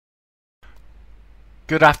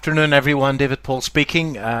Good afternoon, everyone. David Paul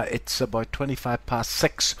speaking. It's about 25 past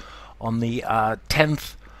 6 on the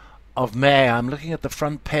 10th of May. I'm looking at the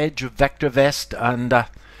front page of VectorVest, and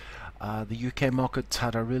the UK market's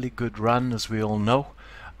had a really good run, as we all know.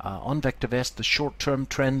 On VectorVest, the short-term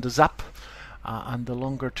trend is up, and the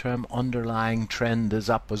longer-term underlying trend is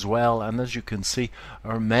up as well. And as you can see,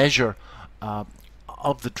 our measure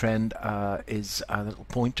of the trend is little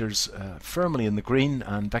pointers firmly in the green,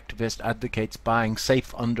 and VectorVest advocates buying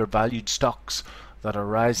safe undervalued stocks that are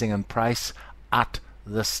rising in price at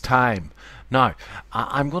this time. Now,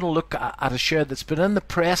 I'm going to look at a share that's been in the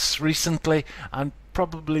press recently and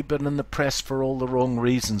probably been in the press for all the wrong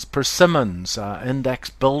reasons. Persimmons, index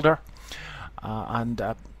builder, and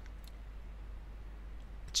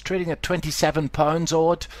it's trading at £27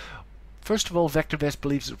 odd. First of all, VectorVest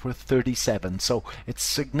believes it's worth 37, so it's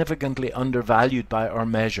significantly undervalued by our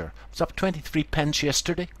measure. It's up 23 pence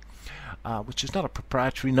yesterday, which is not a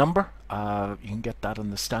proprietary number. You can get that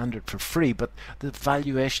in the standard for free, but the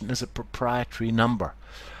valuation is a proprietary number.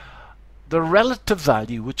 The relative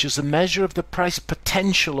value, which is a measure of the price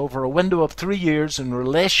potential over a window of 3 years in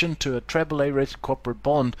relation to a AAA rated corporate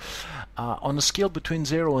bond, on a scale between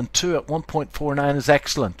 0 and 2 at 1.49 is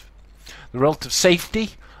excellent. The relative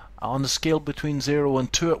safety on a scale between 0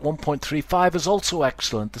 and 2 at 1.35 is also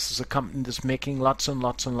excellent. This is a company that's making lots and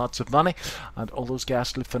lots and lots of money, and all those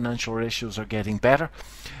ghastly financial ratios are getting better.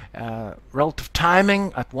 Relative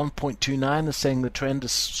timing at 1.29 is saying the trend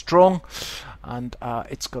is strong, and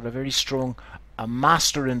it's got a very strong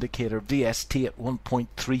master indicator VST at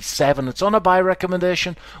 1.37. It's on a buy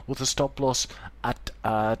recommendation with a stop loss at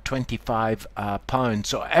 £25.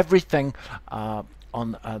 So everything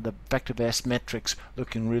on the VectorVest metrics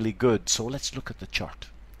looking really good. So let's look at the chart.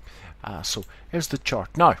 So here's the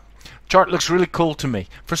chart. Now, chart looks really cool to me.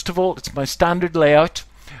 First of all, it's my standard layout.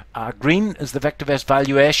 Green is the VectorVest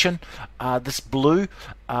valuation. This blue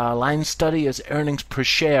line study is earnings per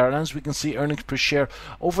share, and as we can see, earnings per share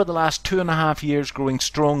over the last 2.5 years growing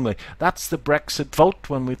strongly. That's the Brexit vote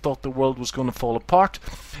when we thought the world was going to fall apart,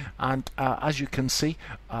 and as you can see,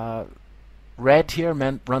 red here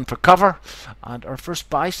meant run for cover, and our first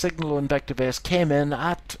buy signal in VectorVest came in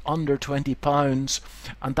at under £20,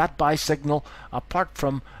 and that buy signal, apart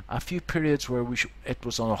from a few periods where it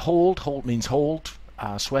was on a hold means hold,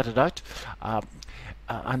 sweat it out,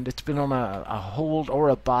 and it's been on a hold or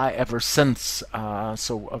a buy ever since,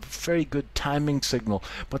 so a very good timing signal.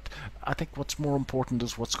 But I think what's more important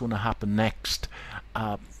is what's going to happen next.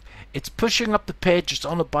 It's pushing up the page. It's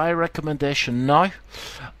on a buy recommendation now.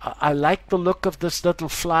 I like the look of this little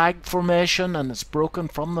flag formation, and it's broken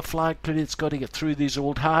from the flag. Clearly it's got to get through these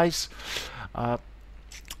old highs.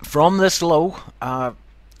 From this low, I'm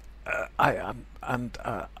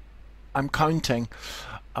counting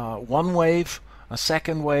one wave, a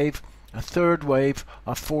second wave, a third wave,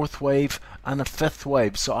 a fourth wave, and a fifth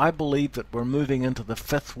wave. So I believe that we're moving into the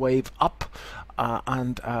fifth wave up.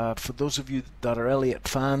 And for those of you that are Elliott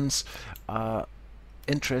fans,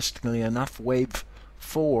 interestingly enough, wave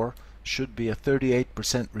 4 should be a 38%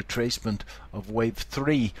 retracement of wave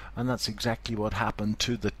 3, and that's exactly what happened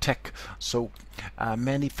to the tick. So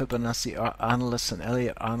many Fibonacci analysts and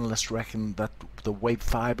Elliott analysts reckon that the wave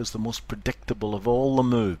 5 is the most predictable of all the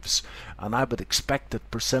moves, and I would expect that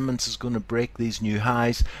Persimmons is going to break these new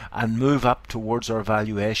highs and move up towards our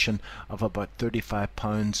valuation of about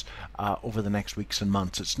 £35 over the next weeks and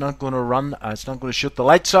months. It's not going to run, it's not going to shoot the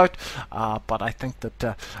lights out, but I think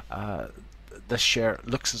that this share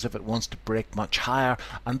looks as if it wants to break much higher,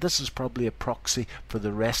 and this is probably a proxy for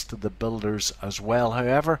the rest of the builders as well.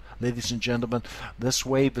 However, ladies and gentlemen, this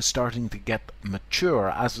wave is starting to get mature,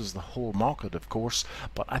 as is the whole market, of course,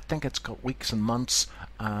 but I think it's got weeks and months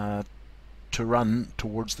to run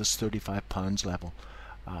towards this £35 level.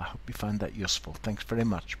 I hope you find that useful. Thanks very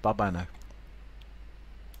much. Bye bye now.